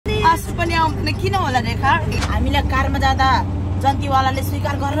आँसु पनि आउँदैन किन होला रेखा? हामीलाई कारमा जाँदा जन्तीवालाले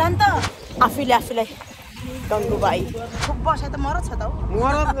स्वीकार गर्ला नि त। आफैले आफैलाई गङ्गु भाइ खुब बसाइ त मरत छ त हौ।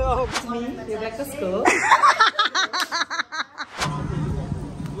 मरत कसको हो?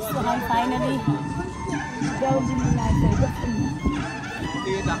 फाइनली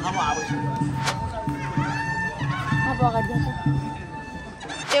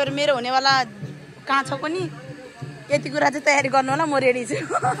त्यो मेरो हुनेवाला कहाँ छ पनि यति कुरा चाहिँ तयारी गर्नु होला। म रेडी छु।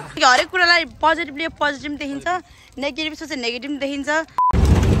 हरेक कुरालाई पोजिटिभली पोजिटिभ देखिन्छ, नेगेटिभ सोचे नेगेटिभ देखिन्छ।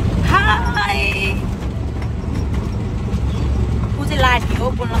 हाई ऊ चाहिँ लाठी हो,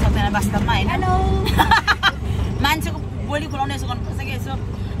 बोल्न सक्दैन वास्तवमा होइन। मान्छेको बोली खुलाउने यसो गर्नुपर्छ कि यसो।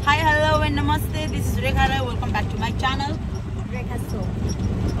 हाई हेलो एन्ड नमस्ते, this is Rekha Rai, welcome back to my channel Rekha so.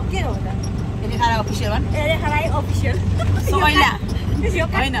 Okay हो त रेखा राई अफिसियल भन्। रेखा राई अफिसियल सो होइन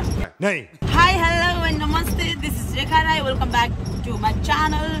होइन। हाई हेलो एन्ड नमस्ते, this is Rekha Rai, welcome back to my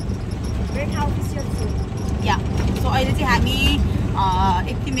channel Rekha official so. Yeah so अहिले चाहिँ हामी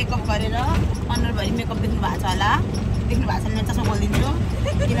यति मेकअप गरेर अनुहारभरि मेकअप देख्नु भएको छ होला। देख्नु भएको छ भने चस्मा खोलिदिन्छु,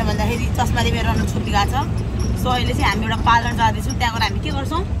 किन भन्दाखेरि चस्माले मेरो अनुहार छुट्टी गएको छ। सो अहिले चाहिँ हामी एउटा पार्लर जाँदैछौँ। त्यहाँ गएर हामी के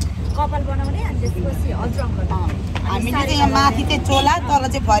गर्छौँ? कपाल बनाउने अनि त्यसपछि अल्ट्राउन्ड गर्छौँ। हामीले चाहिँ यहाँ माथि चाहिँ चोला तल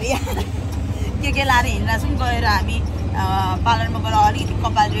चाहिँ भरिया के लाएर हिँडिरहेको छौँ। गएर हामी पार्लरमा गएर अलिकति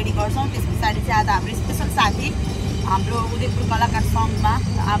कपाल रेडी गर्छौँ। त्यस पछाडि चाहिँ आज हाम्रो स्पेसल साथी हाम्रो उदयपुर कलाकार सङ्घमा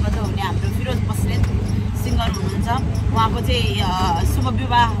आबद्ध हुने हाम्रो फिरोज बस्नेत सिङ्गर हुनुहुन्छ। उहाँको चाहिँ शुभ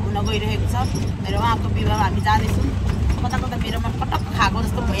विवाह हुन गइरहेको छ र उहाँको विवाहमा हामी जाँदैछौँ। कता कता मेरो मन पटक्क खाएको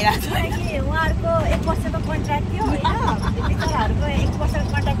जस्तो भइरहेको छ। उहाँहरूको 1 वर्षको कन्ट्र्याक्ट थियो होइन, बिचराहरूको 1 वर्षको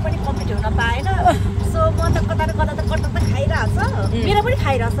कन्ट्र्याक्ट पनि कम्प्लिट हुन पाएन। सो म त कता त कटक त खाइरहेछ, मेरो पनि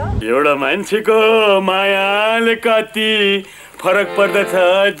खाइरहेछ। एउटा मान्छेको मायाले कति फरक पर्दछ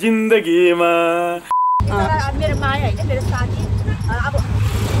जिन्दगीमा। मेरो माया होइन, मेरो साथी। अब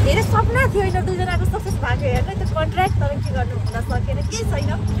धेरै सपना थियो होइन दुईजनाको सक्सेस भएको हेर्नु, त्यो कन्ट्र्याक्ट तर के गर्नु हुन सकेन, केही छैन।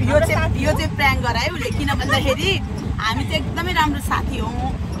 यो चाहिँ प्र्याङ्क गरायो उसले, किन भन्दाखेरि हामी चाहिँ एकदमै राम्रो साथी हौँ।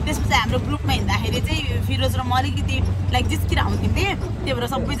 त्यसपछि हाम्रो ग्रुपमा हिँड्दाखेरि चाहिँ फिरोज र म अलिकति लाइक जिस्किरहन्थ्यौँ थिएँ। त्यही भएर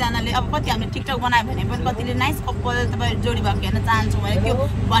सबैजनाले अब कति हामीले टिकटक बनायो भने पनि कतिले नाइस कपाल तपाईँ जोडी भएको हेर्न चाहन्छौँ भने त्यो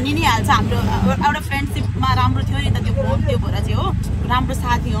भनि नै हाल्छ। हाम्रो एउटा फ्रेन्डसिपमा राम्रो थियो नि त त्यो त्यो भएर चाहिँ हो, राम्रो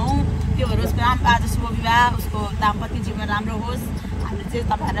साथी हौँ। त्यो भएर उसको आज शुभ विवाह, उसको दाम्पत्य जीवन राम्रो होस्। हामीले चाहिँ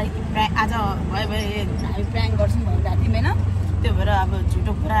तपाईँहरूलाई आज भयो हामी प्र्याङ्क गर्छौँ भनिरहेको थियौँ होइन। त्यो भएर अब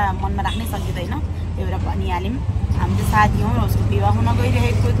झुटो कुरा मनमा राख्नै सकिँदैन, त्यो भएर भनिहाल्यौँ। हामी चाहिँ साथी हौँ, उसको विवाह हुन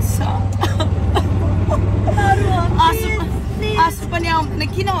गइरहेको छ। आँसु पनि आउँदैन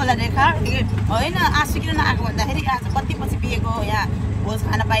किन होला रेखा? होइन आँसु किन नआएको भन्दाखेरि आज कति पछि बिहेको यहाँ भोज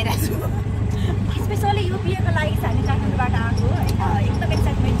खान पाइरहेको छु। स्पेसली यो बिहेको लागि चाहिँ हामी काठमाडौँबाट आएको होइन, एकदम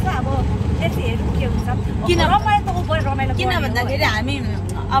एक्साइटमेन्ट छ। अब त्यसै हेरौँ के हुन्छ। किन रमाइलो किन भन्दाखेरि हामी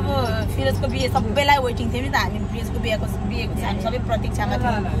अब फिरोजको बिहे सबैलाई वेटिङ थियो नि त। हामी फिरोजको बिहेको हामी सबै प्रतीक्षामा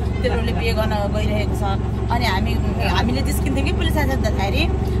थियौँ। तिनीहरूले बिहे गर्न गइरहेको छ। अनि हामीले जिस्किन्थ्यौँ कि पुलिस आएर जाँदाखेरि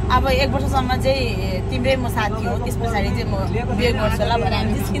अब 1 वर्षसम्म चाहिँ तिम्रै म साथी हो, त्यस पछाडि चाहिँ म बिहे गर्छु होला भनेर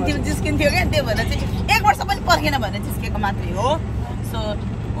हामी जिस्किन्थ्यौँ क्या। त्यो भएर चाहिँ 1 वर्ष पनि पर्खेन भनेर जिस्केको मात्रै हो। सो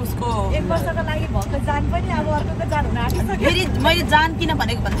उसको 1 वर्षको लागि भएको जान पनि अब अर्को जान हुन आँटिसक्यो। फेरि मैले जान किन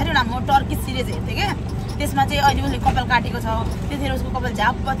भनेको भन्दाखेरि म टर्की सिरिज हेर्थेँ क्या। त्यसमा चाहिँ अहिले उसले कपाल काटेको छ, त्यतिखेर उसको कपाल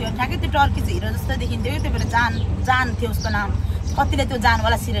झ्याप्प थियो, ठ्याक्कै त्यो टर्की हिरो जस्तो देखिन्थ्यो। त्यो भएर जान थियो उसको नाम। कतिले त्यो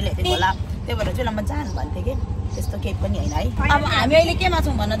जानवाला सिरियल हेरेको होला, त्यो भएर चाहिँ म जान भन्थेँ कि। त्यस्तो केही पनि होइन है। अब हामी अहिले केमा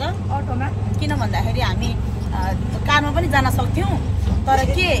छौँ भन त? अटोमा। किन भन्दाखेरि हामी कारमा पनि जान सक्थ्यौँ, तर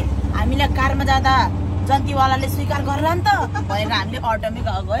के हामीलाई कारमा जाँदा जन्तीवालाले स्वीकार गर्ला नि त भनेर हामीले अटोमै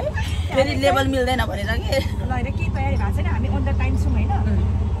गयो। फेरि लेभल मिल्दैन भनेर के ल के तयारी भएको छैन, हामी अन द टाइम छौँ होइन।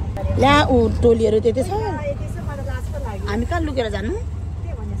 ल्या ऊ टोलीहरू त्यतै छ। हामी कहाँ लुकेर जानु?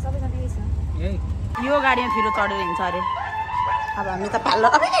 यो गाडीमा फिरो चढेर हिँड्छ अरे। अब हामी त पाल्लो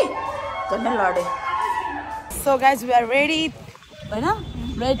झन्डै लडे। So guys we are ready होइन,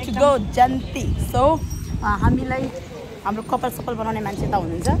 रेडी टु गो जन्ती। सो हामीलाई हाम्रो कपाल सपाल बनाउने मान्छे त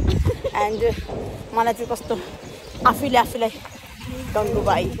हुनुहुन्छ। एन्ड मलाई चाहिँ कस्तो आफैले आफैलाई गङ्गु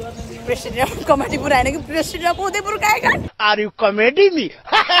भाइ प्रेसिडेन्ट कमेटी पुऱ्याएन कि प्रेसिडेन्ट उदयपुर गायक। Are you comedy me?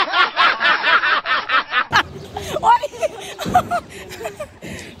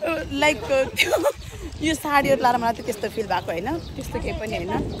 Like त्यो यो साडीहरू लाएर मलाई त त्यस्तो फिल भएको होइन, त्यस्तो केही पनि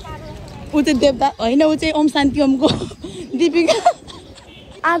होइन। ऊ चाहिँ देवता होइन, ऊ चाहिँ ओम शान्ति ओमको दीपिका।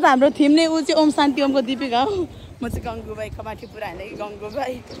 आज हाम्रो थिम नै ऊ चाहिँ ओम शान्ति ओमको दीपिका हो। म चाहिँ गङ्गु भाइ कमाठी पुरा होइन कि गङ्गु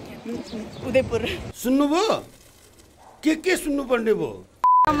भाइ उदयपुर। सुन्नुभयो? के सुन्नुपर्ने भयो?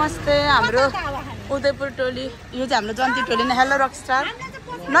 नमस्ते हाम्रो उदयपुर टोली, यो चाहिँ हाम्रो जन्ती टोली नै। हेलो रकस्टार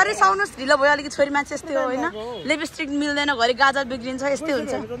नरिसाउनुहोस् ढिलो भयो अलिकति छोरी मान्छे यस्तै हो होइन लिपस्टिक मिल्दैन घरि गाजर बिग्रिन्छ यस्तै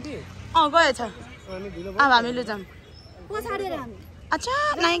हुन्छ गएछ अब हामी लुजाम अच्छा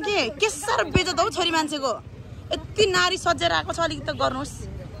नाइ के साह्रो बेजत हौ छोरी मान्छेको यति नारी सजेर आएको छ अलिकति त गर्नुहोस्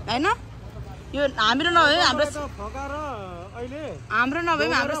होइन यो हाम्रो नभए हाम्रो नभए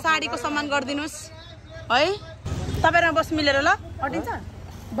हाम्रो साडीको सम्मान गरिदिनुहोस् है तपाईँहरू बस मिलेर ल अटिन्छ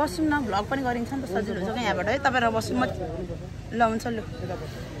बस्नु न भ्लग पनि गरिन्छ नि त सजिलो हुन्छ क्या यहाँबाट है तपाईँहरू बस्नु म ल हुन्छ लु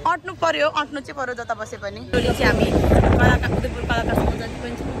अट्नु पर्यो अट्नु चाहिँ पर्यो जता बसे पनि अहिले चाहिँ हामी उदयपुर कलाकारसँग जति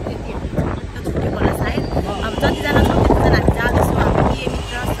पनि छौँ त्यति छुट्टी होला सायद अब जतिजना छौँ त्यतिजना हामी जाँदैछौँ हाम्रो प्रिय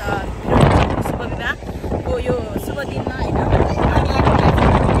मित्र शुभ विवाहको यो शुभ दिनमा होइन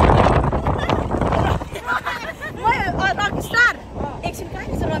स्टार एकछिन कहाँ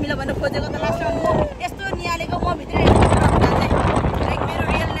छ रमिला भनेर खोजेको त लास्टमा म यस्तो निहालेको म भित्र मेरो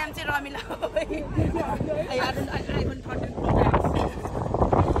रियल नेम चाहिँ रमिला हो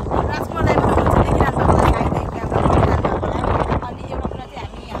राजकुमारलाई देखिरहेको अनि एउटा कुरा चाहिँ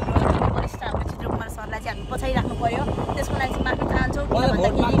हामी हाम्रो वरिष्ठ हाम्रो चित्रकुमार सरलाई चाहिँ हामी पछाइराख्नु पर्यो त्यसको लागि चाहिँ माफी चाहन्छौँ किन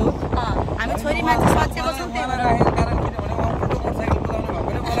भन्दाखेरि हामी छोरी मान्छे सचेको छौँ त्यही भएर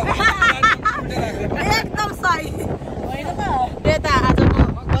एकदम सही होइन त यता आजको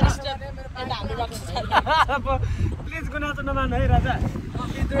वरिष्ठ यता हाम्रो रक्षा प्लिज गुनासो नमान है राजा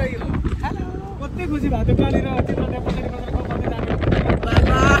कति खुसी भएको थियो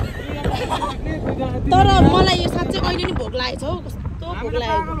तर मलाई यो साँच्चै अहिले नि भोक लागेको छ हौ कस्तो भोक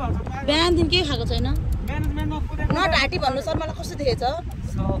लागेको बिहानदेखि केही खाएको छैन नढाँटी भन्नु सर मलाई कस्तो देखेछ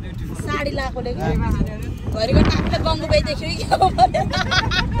साडी लगाएकोले घरिको आफूलाई गङ्गुबाई देख्यो कि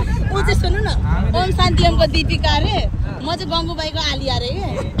ऊ चाहिँ सुन्नु न ओम शान्ति ओमको दीपिका अरे म चाहिँ गङ्गुबाईको आलिया अरे कि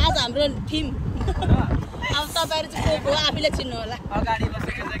आज हाम्रो थिम अब तपाईँहरू चाहिँ को आफैले चिन्नु होला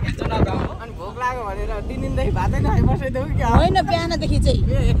भोक लाग्यो भनेर 3 दिनदेखि भातै नखाइ बसेको क्या होइन बिहानदेखि चाहिँ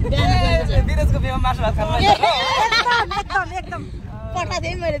विदेशको बिहेमा मासु भात खानु एकदम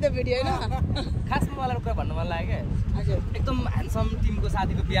पठाइदिएँ मैले त भिडियो होइन खासमा मलाई कुरा भन्नु मन लाग्यो क्या एकदम ह्यान्डसम टिमको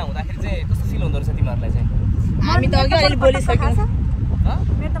साथीको बिहा हुँदाखेरि चाहिँ कस्तो फिल हुँदो रहेछ तिमीहरूलाई चाहिँ हामी त अघि अहिले बोलिसक्यौँ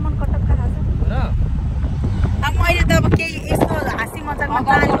मेरो त मन कटक्का खान्छ र अब मैले त अब केही यस्तो हाँसी मजाकमा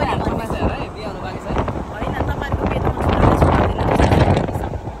गाली पनि बिहा हुनु बाँकी छ होइन तपाईँहरूको पेटमा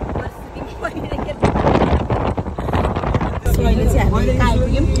अहिले चाहिँ हामी कहाँ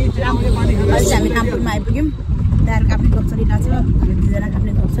आइपुग्यौँ अहिले चाहिँ हामी कामपुरमा आइपुग्यौँ दाएर काप्ने गफ चलिरहेको छ हामी दुईजना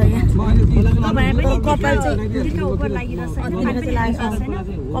काप्ने गफ छ यहाँ तपाईँ पनि कपाल चाहिँ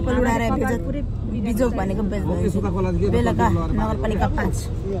कपाल उडाएर बेजत बिजोक भनेको बेलुका नगरपालिका 5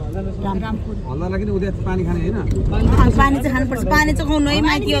 पानी खाने होइन पानी चाहिँ खानुपर्छ पानी चाहिँ खुवाउनु है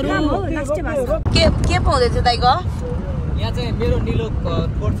माइतीहरू के पाउँदैछ दाइको यहाँ चाहिँ मेरो निलो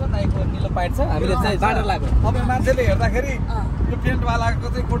कोट छ दाइको निलो प्यान्ट छ हामीले चाहिँ बाटो लाग्यो अब मान्छेले हेर्दाखेरि यो पेन्टवालाको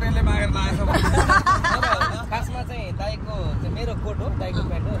चाहिँ कोटैले मागेर लागेको खासमा चाहिँ दाइको चाहिँ मेरो कोट हो दाइको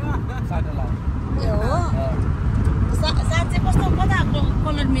प्यान्ट हो बाटो लाग्यो हो साँच्चै कस्तो कता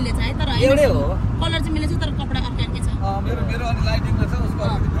कलर मिलेछ है तर एउटै हो कलर चाहिँ मिलेछ तर कपडा अर्कै छ मेरो अलि लाइटिङमा छ उसको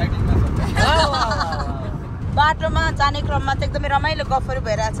अलि फाइटिङमा छ बाटोमा जाने क्रममा चाहिँ एकदमै रमाइलो गफहरू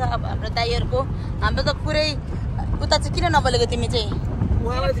भइरहेछ अब हाम्रो दाइहरूको हाम्रो त पुरै उता चाहिँ किन नबोलेको तिमी चाहिँ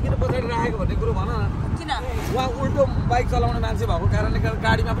उहाँलाई चाहिँ किन पछाडि राखेको भन्ने कुरो भन किन उहाँ उल्टो बाइक चलाउने मान्छे भएको कारणले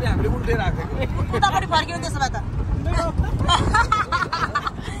गाडीमा पनि हामीले उल्टै राखेको उतापट्टि फर्किनु त्यसो भए त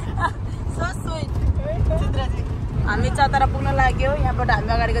सो स्विट चित्रजी हामी चतरा पुग्न लाग्यो यहाँबाट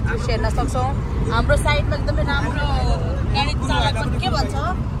हामी अगाडिको दृश्य हेर्न सक्छौँ हाम्रो साइडमा एकदमै राम्रो गाडी चालक के भन्छ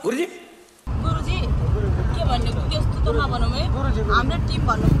गुरुजी के भन्ने त्यस्तो त नभनौँ है हाम्रो टिम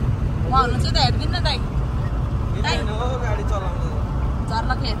भनौँ उहाँ हुनुहुन्छ त हेरिदिनु न दाइ गाडी चलाउनु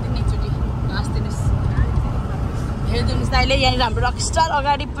झर्लक हेरिदिनु एकचोटि हाँसिदिनुहोस् हेरिदिनुहोस् दाइले यहाँनिर हाम्रो रकस्टार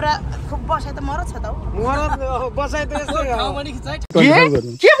अगाडि पुरा खुब बसाइ त मर छ त हौ बसाइ त यस्तो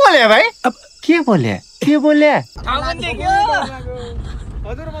के बोले भाइ अब के बोले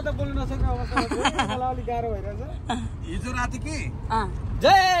हजुर म त बोल्न नसक्ने अवस्थामा मलाई अलिक गाह्रो भइरहेछ हिजो राति कि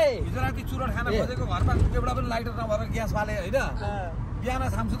हिजो राति चुरोट खाना खोजेको घरमा एउटा पनि लाइटर नभएर ग्यास फाले होइन बिहान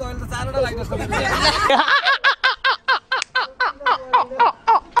छाम्छु त अहिले त 4वटा लाइटर छ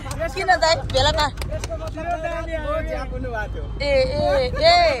किन दाइ भेला त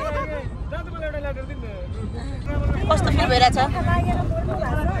कस्तो फिल भइरहेछ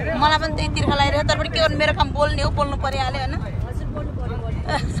मलाई पनि त्यही तिर्खा लागिरहेको तर पनि के गर्नु मेरो काम बोल्ने हो बोल्नु परिहाल्यो होइन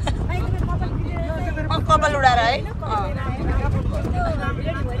कपाल उडाएर है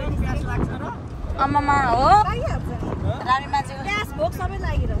आमामा हो रामी मान्छेको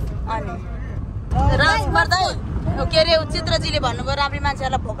अनि राजकुमार दाइ के अरे चित्रजीले भन्नुभयो राम्री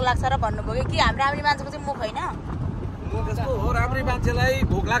मान्छेहरूलाई भोक लाग्छ र भन्नुभयो कि हाम्रो राम्री मान्छेको चाहिँ मुख होइन त्यसको हो राम्री मान्छेलाई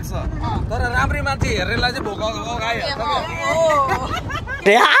भोक लाग्छ तर राम्री मान्छे हेर्नेलाई चाहिँ भोक आइहाल्छ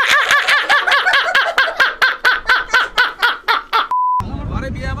भरे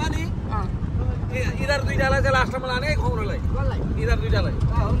बिहामा नि यिनीहरू दुईटालाई चाहिँ लास्टमा लाने खुवाउनलाई यिनीहरू दुईटालाई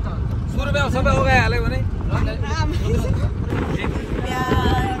सुरुमा सबै उगाइहाल्यो भने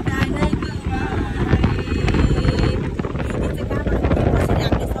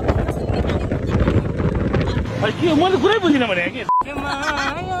के मैले कुरै बुझिनँ भने के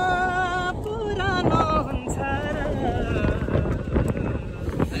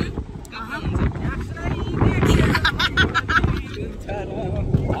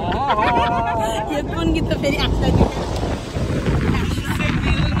कुन गीत त फेरि आफूलाई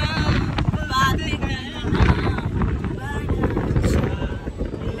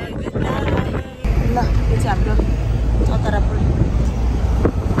ल यो चाहिँ हाम्रो चतरा पुल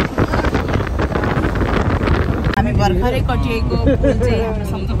हामी भर्खरै कटिएको पुल चाहिँ हाम्रो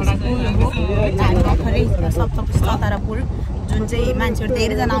सप्तपुल पुल हो हामी भर्खरै चतरा पुल जुन चाहिँ मान्छेहरू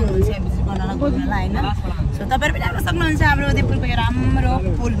धेरैजना आउनुहुन्छ भिजिट गर्नलाई घुम्नलाई होइन सो तपाईँहरू पनि आउन सक्नुहुन्छ हाम्रो उदयपुरको यो राम्रो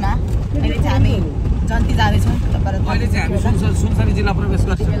पुलमा अहिले चाहिँ हामी जन्ती जाँदैछौँ अहिले चाहिँ हामी सुनसरी जिल्ला प्रवेश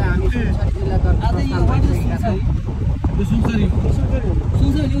गर्छौँ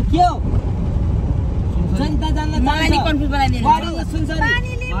मलाई नि कन्फ्युज बनाइदिनु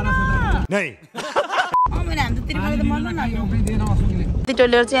जन्ती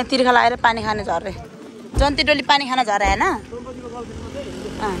टोलीहरू चाहिँ यहाँ तिर्खा लगाएर पानी खाने झर्रे जन्ती टोली पानी खान झरे होइन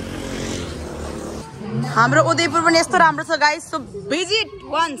हाम्रो उदयपुर पनि यस्तो राम्रो छ गाइस सो भिजिट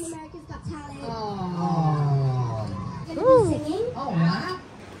वन्स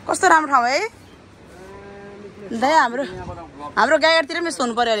कस्तो राम्रो ठाउँ है दाइ हाम्रो गाईघाटतिर पनि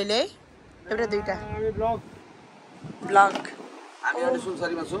सोध्नु पर्यो अहिले है एउटा दुईटा ब्लग हामी अहिले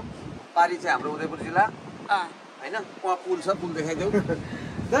सुनसरीमा छौँ पारी चाहिँ हाम्रो उदयपुर जिल्ला होइन उहाँ पुल छ पुल देखाइदेऊ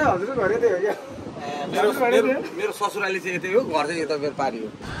मेरो ससुराली चाहिँ यतै हो घर चाहिँ यता मेरो पारी हो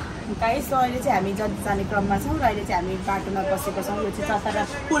गाइस अहिले चाहिँ हामी जति जाने क्रममा छौँ र अहिले चाहिँ हामी बाटोमा बसेको छौँ यो चाहिँ चतरा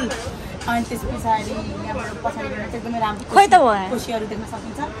पुल अनि त्यस पछाडि यहाँबाट पछाडिबाट चाहिँ एकदमै राम्रो खुसीहरू देख्न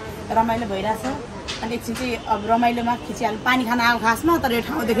सकिन्छ रमाइलो भइरहेछ अनि एकछिन चाहिँ अब रमाइलोमा खिचिहाल्नु पानी खान आएको खासमा तर यो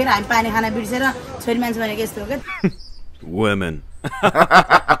ठाउँ देखेर हामी पानी खाना बिर्सेर छोरी मान्छे भनेको यस्तो हो क्या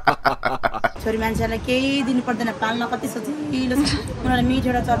छोरी मान्छेहरूलाई केही दिनु पर्दैन पाल्न कति सजिलो छ उनीहरूलाई मिठो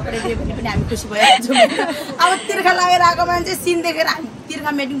एउटा चटपटे दियो भने पनि हामी खुसी भइहाल्छौँ अब तिर्खा लागेर आएको मान्छे सिन देखेर हामी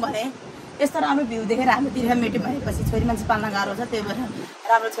तिर्खा मेटिङ भने यस्तो राम्रो भ्यू देखेर हामी तिर्खा मेटिङ भनेपछि छोरी मान्छे पाल्न गाह्रो छ त्यही भएर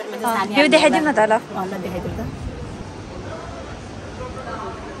राम्रो छोरी मान्छे देखाइदिनु न त ल देखाइदिनु त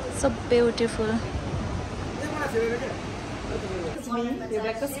सो ब्युटिफुल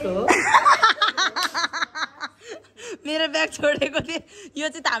मेरो ब्याग छोडेको थियो यो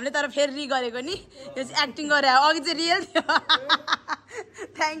चाहिँ त हामीले तर फेरि गरेको नि यो चाहिँ एक्टिङ गरे अघि चाहिँ रियल थियो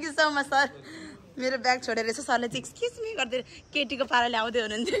thank you so much sir मेरो ब्याग छोडेर रहेछ सरले चाहिँ एक्सक्युज मी गर्दै केटीको पाराले आउँदै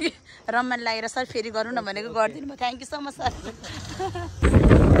हुनुहुन्थ्यो कि रमाइलो लागेर सर फेरि गरौँ न भनेको गरिदिनु भयो thank you so much sir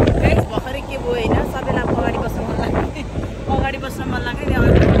भर्खरै के भयो होइन सबैलाई अगाडि बस्न मन लाग्यो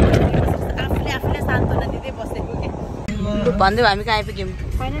आफूले सान्त्वना दिँदै बसेको कि भन्दै हामी कहाँ आइपुग्यौँ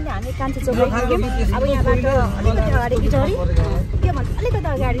फाइनली हामी कान्छी चोक आइपुग्यौँ अब यहाँबाट अलिकति अगाडि इटहरी त्यो भन्दा अलिकति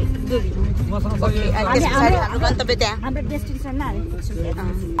अगाडि हाम्रो गन्तव्य त्यहाँ हाम्रो डेस्टिनेसनमा हामी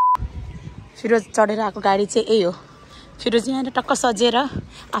फिरोज चढेर आएको गाडी चाहिँ यही हो फिरोज यहाँ टक्क सजेर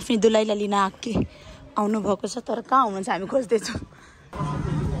आफ्नो दुलाईलाई लिन आउनु भएको छ तर कहाँ हुनुहुन्छ हामी खोज्दैछौँ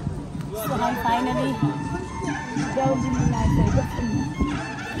finally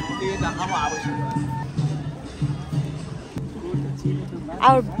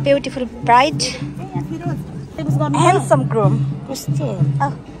Our beautiful bride, handsome groom.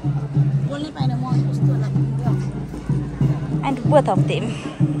 And both of them.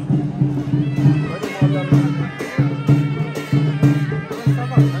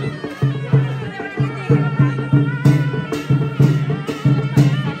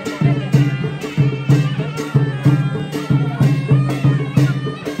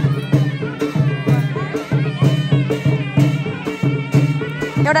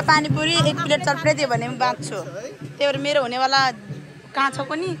 एउटा पानीपुरी एक प्लेट चटपटे दियो भने बाँच्छु त्यही भएर मेरो हुनेवाला कहाँ छ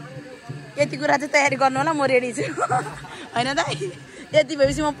पनि यति कुरा चाहिँ तयारी गर्नु होला म रेडी छु होइन दाइ यति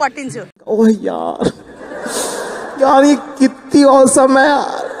भएपछि म पट्टिन्छु ओह यार यार ये कितनी औसम है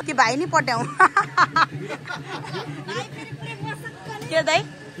यार कि भाइ नि पट्याउँ के दाइ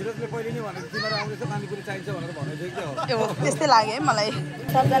त्यस्तै लाग्यो है मलाई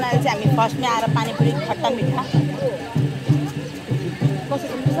सबजनाले चाहिँ हामी फर्स्टमै आएर पानीपुरी खट्टा मिठा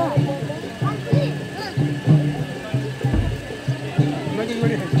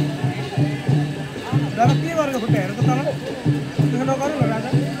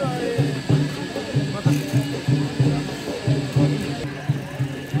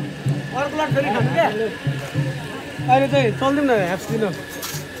सर्कुलर फेरि खानु क्या अहिले चाहिँ चल्दिउँ न ह्याप्स दिनु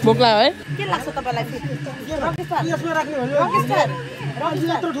भोक लाग्यो है के लाग्छ तपाईलाई यसमा राख्ने हो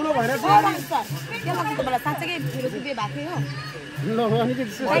यत्रो ठुलो भएर के लाग्छ तपाईलाई साँच्चै फिरोजको बिहे भएको थियो ल अनि के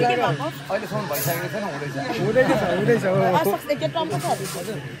त्यसो अहिलेसम्म भइसकेको छैन हुँदैछ हो के टम्प छ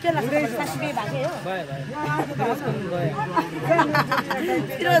के लाग्छ साँच्चै बिहे भएको हो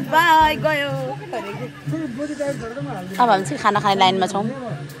फिरोज बाई गयो अब हामी चाहिँ खाना खाने लाइनमा छौँ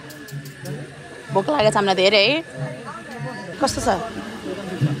भोक लागेको छ हामीलाई धेरै है कस्तो छ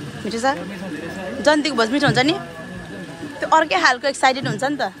मिठो छ जन्तीको भोज मिठो हुन्छ नि त्यो अर्कै खालको एक्साइटेड हुन्छ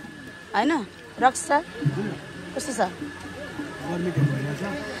नि त होइन रक्स छ कस्तो छ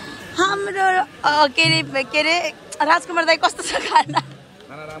हाम्रो के अरे राजकुमार दाई कस्तो छ खाना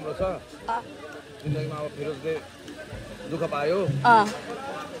खाना राम्रो छ जिन्दगीमा अब फिरोजले दुःख पायो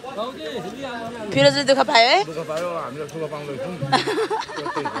फिरोजले दुःख पायो है दुःख पायो हामीले सुख पाउँदैछौँ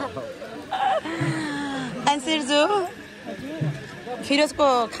एन्सिरजु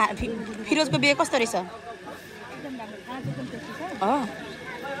फिरोजको बिहे कस्तो रहेछ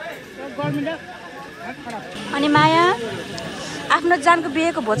अनि माया आफ्नो जानको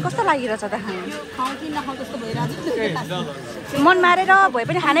बिहेको भोज कस्तो लागिरहेछ त खाउँ कि नखाउँ त्यस्तो भइरहेको मन मारेर भए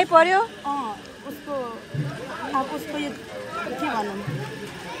पनि खानै पर्यो उसको यो के भनौँ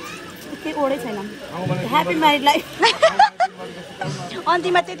केही ओडै छैन ह्याप्पी म्यारिड लाइफ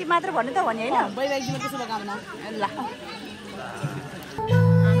अन्तिममा त्यति मात्र भन्नु त भने होइन वैवाहिक जीवनको शुभकामना ल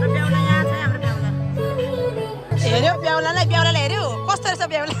हाम्रो बेहुला यहाँ छ हाम्रो बेहुला हेऱ्यो बेहुलालाई हेऱ्यो कस्तो रहेछ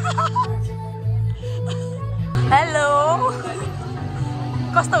बेहुला हेलो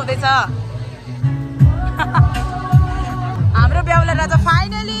कस्तो हुँदैछ हाम्रो बेहुला राजा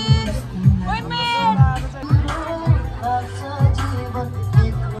फाइनली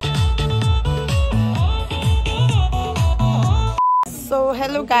सो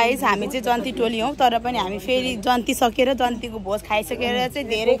हेलो गाइज हामी चाहिँ जन्ती टोली हौँ तर पनि हामी फेरि जन्ती सकेर जन्तीको भोज खाइसकेर चाहिँ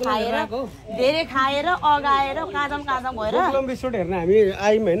धेरै खाएर अगाएर काजम भएर एपिसोड हेर्न हामी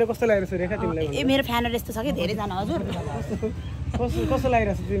आइम हैन कस्तो लागिरहेछ रेखा तिमीलाई ए मेरो फ्यानहरु यस्तो छ कि धेरैजना हजुर कस्तो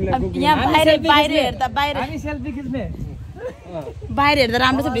लागिरहेछ तिमीलाई यहाँ बाहिर हेर्दा बाहिर हेर्दा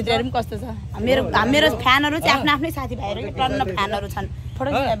राम्रो छ भित्र हेर्दा पनि कस्तो छ मेरो फ्यानहरु चाहिँ आफ्नो आफ्नै साथीभाइहरु टन्न फ्यानहरु छन्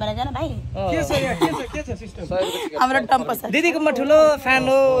फोटो खिचाइ बनाइदैन भाइ के छ सिस्टम हाम्रो टम्प छ दिदीकोमा ठुलो फ्यान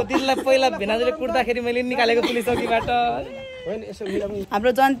हो दिदीलाई पहिला भिनाजुले कुट्दाखेरि मैले निकालेको पुलिस चौकीबाट हैन यसो मिलाउनु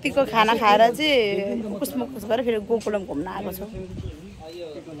हाम्रो जन्तीको खाना खाएर चाहिँ कुसमुकुस गरेर फेरि गोकुलम घुम्न आएको छु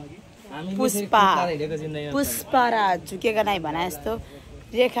पुष्पा झुकेगा नहीं बना तो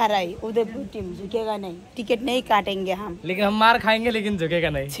रेखा राई उदयपुर टीम झुकेगा नहीं टिकट नहीं काटेंगे हम लेकिन हम मार खाएंगे लेकिन झुकेगा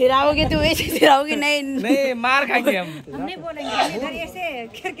नहीं छिराओगे तो वैसे छिराओगे नहीं मार खाएंगे हम नहीं बोलेंगे इधर ऐसे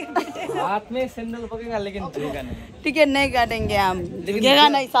हाथ में सैंडल पकड़ेगा लेकिन झुकेगा नहीं टिकट नहीं काटेंगे हम झुकेगा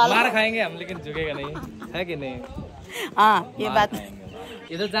नहीं साला मार खाएंगे हम लेकिन झुकेगा नहीं है कि नहीं हाँ ये बात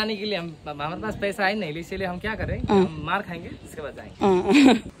इधर जाने के लिए हमारे पास पैसा है नहीं इसलिए हम क्या करें हम मार खाएंगे इसके बाद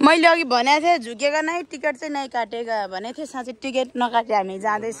जाएंगे मैले अघि भनेको थिएँ झुकेगा नहीं टिकट चाहिँ नहीं काटेगा भनेको थिएँ साँच्चै टिकट नकाटे हामी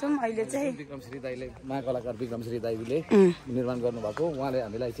जाँदैछौँ अहिले चाहिँ विक्रमश्री दाइले महाकलाकार विक्रमश्री दाइले निर्माण गर्नुभएको उहाँले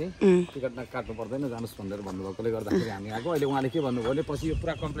हामीलाई चाहिँ टिकट नकाट्नु पर्दैन जानुहोस् भनेर भन्नुभएकोले गर्दाखेरि हामी आएको अहिले उहाँले के भन्नुभयो भने पछि यो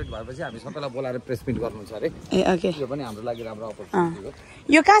पुरा कम्प्लिट भएपछि हामी सबैलाई बोलाएर प्रेस प्रिन्ट गर्नु छ अरे ए ओके यो पनि हाम्रो लागि राम्रो अपर्च्युनिटी हो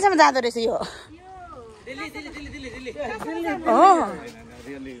यो कहाँसम्म जाँदो रहेछ यो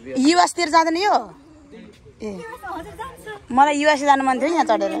युएसतिर जाँदैन यो ए मलाई युएस जानु मन थियो यहाँ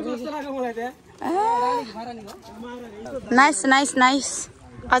चढेर नाइस नाइस नाइस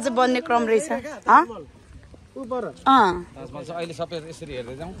अझ बन्ने क्रम रहेछ अहिले सबै यसरी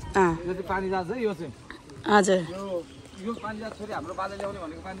हेर्दै जाउँ यो चाहिँ पानी जान्छ यो चाहिँ हजुर यो पानी जान्छ छोरी हाम्रो बाजा ल्याउने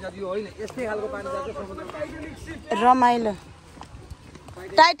भनेको पानी जान्छ यो होइन यस्तै खालको पानी जान्छ रमाइलो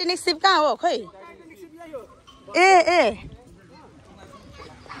टाइटेनिक सिप कहाँ हो खोइ ए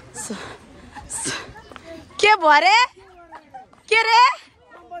के भरे के रे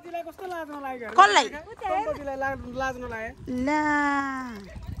दम्पतिलाई कस्तो लाज नलाग्यो कसलाई दम्पतिलाई लाज नलाग्यो ला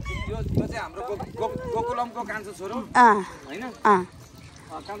यो चाहिँ हाम्रो गोकुलमको कान्छो छोरो हैन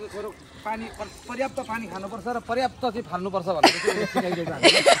कान्छो छोरो पानी पर्याप्त पानी खानुपर्छ र पर्याप्त चाहिँ फाल्नुपर्छ भनेर सिकाइदिएको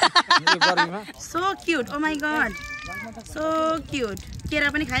हामी so cute oh my God so cute केरा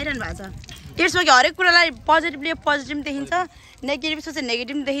पनि खाइरहनु भएको छ त्यसो कि हरेक कुरालाई पोजिटिभली पोजिटिभ देखिन्छ नेगेटिभ सोच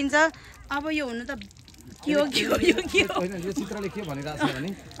नेगेटिभ देखिन्छ अब यो हुनु त के हो यो यो चित्रले के भनिरहेछ भने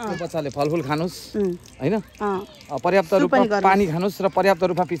त्यो बच्चाले फलफुल खानुस् हैन पर्याप्त रूपमा पानी खानुस् र पर्याप्त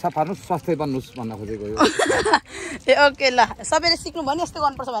रूपमा पिसाब फार्नुस् स्वस्थ बन्नुस् भन्न खोजेको यो ए ओके ल सबैले सिक्नु भने यस्तो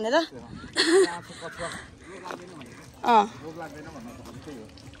गर्नुपर्छ भनेर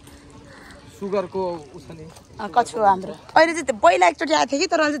सुगरको उस नि कछुवा हाम्रो अहिले चाहिँ पहिला एकचोटि आएको थियो कि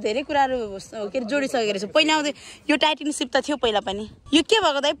तर अहिले चाहिँ धेरै कुराहरू के अरे जोडिसकेको रहेछ पहिला आउँदै यो टाइटानिक सिप त थियो पहिला पनि यो के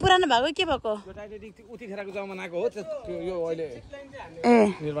भएको दाइ पुरानो भएको के भएको यो टाइटानिक उतिखेरको जमानाको हो यो अहिले ए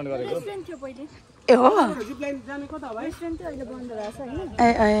निर्माण गरेको ए हो जिपलाइन जाने कता हो भाइ रेस्टुरेन्ट चाहिँ अहिले बन्द रहेछ हैन ए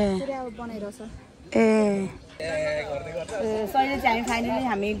ए पुरै अब बनाइरहेछ ए सहिले चाहिँ हामी फाइनली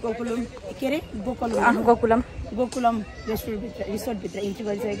हामी गोकुलम के अरे गोकुलम रिसोर्टभित्र इन्ट्री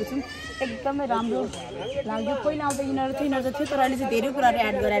गरिसकेको छौँ एकदमै राम्रो लाग्यो पहिला आउँदा यिनीहरू थियो तर अहिले चाहिँ धेरै कुराहरू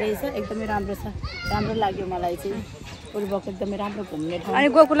एड गराएर रहेछ एकदमै राम्रो छ राम्रो लाग्यो मलाई चाहिँ पूर्वको एकदमै राम्रो घुम्ने ठाउँ अनि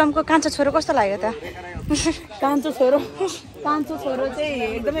गोकुलमको कान्छो छोरो कस्तो लाग्यो त कान्छो छोरो चाहिँ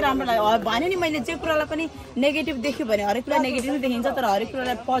एकदमै राम्रो लाग्यो भने नि मैले जे कुरालाई पनि नेगेटिभ देख्यो भने हरेक कुरा नेगेटिभ देखिन्छ तर हरेक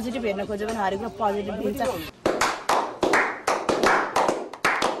कुरालाई पोजिटिभ हेर्न खोज्यो भने हरेक कुरा पोजिटिभ दिन्छ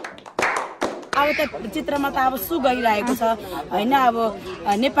अब त चित्रमा त अब सु गइरहेको छ होइन अब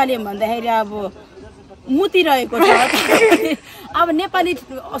नेपाली भन्दाखेरि अब मुतिरहेको छ अब नेपाली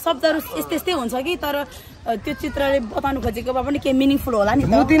शब्दहरू यस्तै हुन्छ कि तर त्यो चित्रले बताउनु खोजेको भए पनि के मिनिङफुल होला नि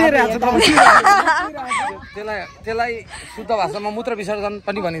त्यसलाई शुद्ध भाषामा मूत्र विसर्जन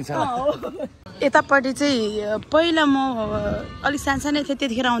पनि भनिन्छ यतापट्टि चाहिँ पहिला म अलिक सानसानै थिएँ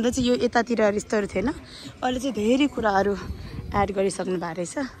त्यतिखेर आउँदा चाहिँ यो यतातिर यस्तोहरू थिएन अहिले चाहिँ धेरै कुराहरू एड गरिसक्नु भएको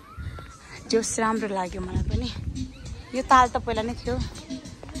रहेछ जोस राम्रो लाग्यो मलाई पनि यो ताल त पहिला नै थियो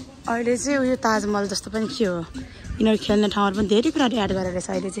अहिले चाहिँ उयो ताजमहल जस्तो पनि के हो यिनीहरू खेल्ने ठाउँहरू पनि धेरै कुराहरू एड गरेर रहेछ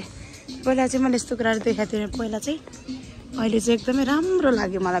अहिले चाहिँ पहिला चाहिँ मैले यस्तो कुराहरू देखाएको थिएँ पहिला चाहिँ अहिले चाहिँ एकदमै राम्रो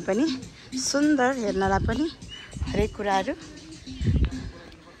लाग्यो मलाई पनि सुन्दर हेर्नलाई पनि हरेक कुराहरू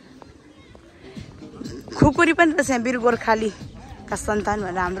खुकुरी पनि रहेछ वीर गोर्खालीका सन्तान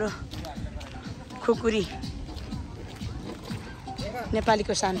भनेर हाम्रो खुकुरी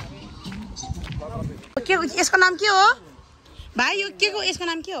नेपालीको सानो के यसको नाम के हो भाइ यो के को यसको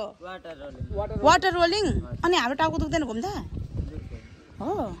नाम के हो वाटर रोलिङ अनि हाम्रो टाउको दुख्दैन घुम्दा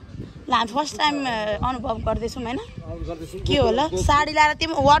हो ल हामी फर्स्ट टाइम अनुभव गर्दैछौँ होइन के होला साडी लाएर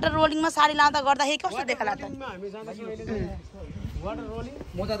तिमी वाटर रोलिङमा साडी लाउँदा गर्दाखेरि कस्तो देखाला त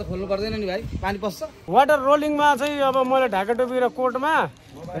मोजा त खोल्नु पर्दैन नि भाइ पानी पस्छ वाटर रोलिङमा चाहिँ अब मैले ढाका टोपी र कोटमा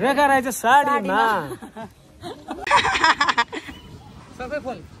रेखा राई चाहिँ साडीमा सबै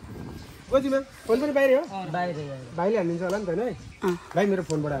फोन गोजीमा फोन पनि बाहिर हो भाइले हालिदिन्छ होला नि त होइन भाइ मेरो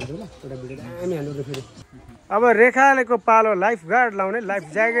फोनबाट हाल्छु ल एउटा भिडियो हामी हाल्नु फेरि अब रेखालेको पालो लाइफ गार्ड लाउने लाइफ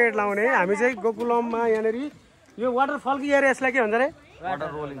ज्याकेट लाउने हामी चाहिँ गोकुलममा यहाँनिर यो वाटरफलको एरिया यसलाई के भन्छ अरे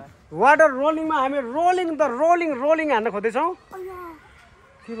वाटर रोलिङमा हामी रोलिङ हान्न खोज्दैछौँ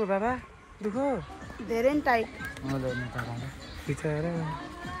के भयो बाबा दुःख धेरै टाइट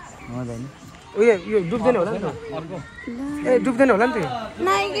उयो यो डुब्दैन होला नि त ए डुब्दैन होला नि त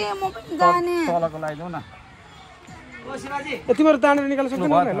तलको लगाइदेऊ न तिमीहरू तानेर निकाल्न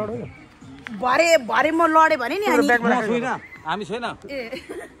सक्दैन भरे म लडेँ भने नि हामी छैन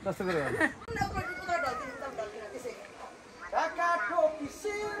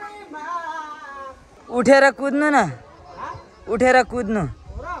उठेर कुद्नु न उठेर कुद्नु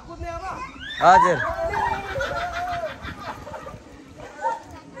हजुर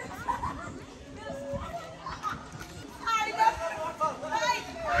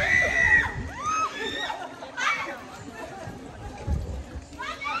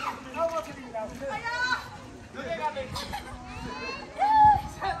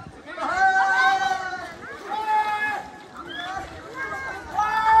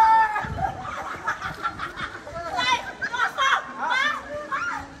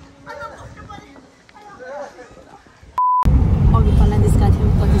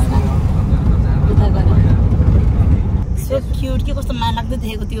क्युट के कस्तो माया लाग्दो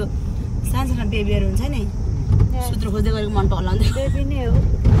देखेको त्यो सानो बेबीहरू हुन्छ नि सूत्र खोज्दै गरेको मन टलाउँदै बेबी नै हो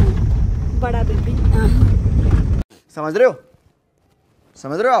बडा बेबी समझ रहे हो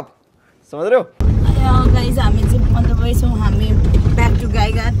आप समझ रहे हो गाइज हामी चाहिँ बन्दोबस्त छौँ हामी ब्याक टु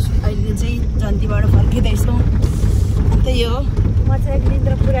गाईघाट अहिले चाहिँ जन्तीबाट फर्किँदैछौँ अन्त यो म चाहिँ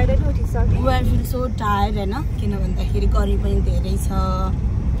निन्द्रा पुऱ्याएर नि उठिसकेँ we are feel so tired होइन किन भन्दाखेरि गर्मी पनि धेरै छ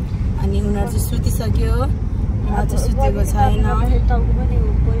अनि उनीहरू चाहिँ सुतिसक्यो म चाहिँ सुतेको छैन टाउको पनि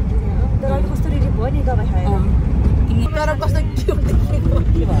कस्तो रिलिफ भयो नि दबाई खाएर तर कस्तो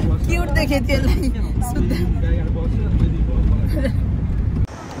क्युट देखेँ त्यसलाई सुत्दा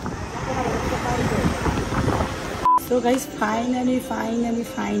सो गाइस फाइनली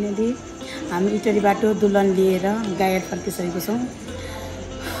हामी इटरी बाटो दुल्हन लिएर गाईघाट फर्किसकेको छौँ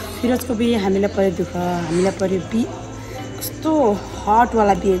फिरोजको बिहे हामीलाई पर्यो दुःख हामीलाई पर्यो कस्तो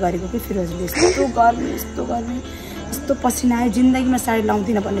हटवाला बिहे गरेको कि फिरोजले यस्तो गर्मी यस्तो पसिना आयो जिन्दगीमा साडी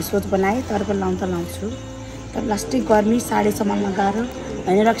लाउँदिनँ भन्ने सोच बनाएँ तर पनि लाउँछु तर लास्टै गर्मी साडीसम्ममा गाह्रो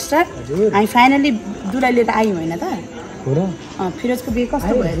होइन रकस्टार हामी फाइनली दुराई लिएर आयौँ होइन त हो र फिरोजको बिहे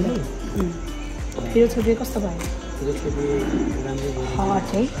कस्तो भयो फिरोजको बिहे कस्तो भयो हट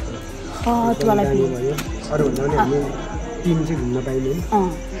है हटवाला बिहे अरूभन्दा पनि हामी टिम चाहिँ घुम्न पाइने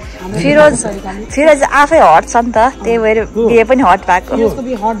फिरोज आफै हट छ नि त त्यही भएर बिहे पनि हट भएको फिरोजको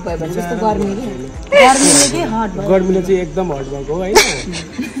बिहे हट भयो भने जस्तो गर्मीले के हट भयो गर्मीले चाहिँ एकदम हट भएको हो हैन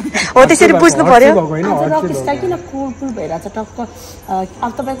हो त्यसरी बुझ्नु पर्यो रकिस्टार किन कुल भइरहेछ टक्क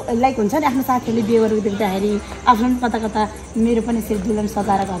अब तपाईँको लाइक हुन्छ नि आफ्नो साथीहरूले बिहे गरेको देख्दाखेरि आफ्नो पनि कता कता मेरो पनि यसरी दुल्हन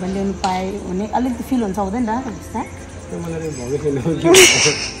सजाएर घर ल्याउनु पाएँ हुने अलिकति फिल हुन्छ हुँदैन र रकिस्टार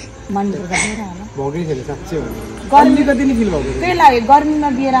गर्मी कति नि फिल भएको के लाग्यो गर्मीमा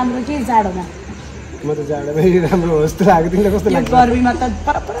बिहे राम्रो कि जाडोमा म त जाडोमै राम्रो हो जस्तो लाग्यो तिमीलाई कस्तो लाग्यो गर्मीमा त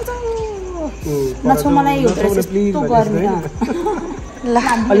पर नछो मलाई हुँदो रहेछ यस्तो गर्मी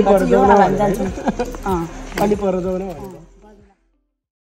अलि पर जाउँ न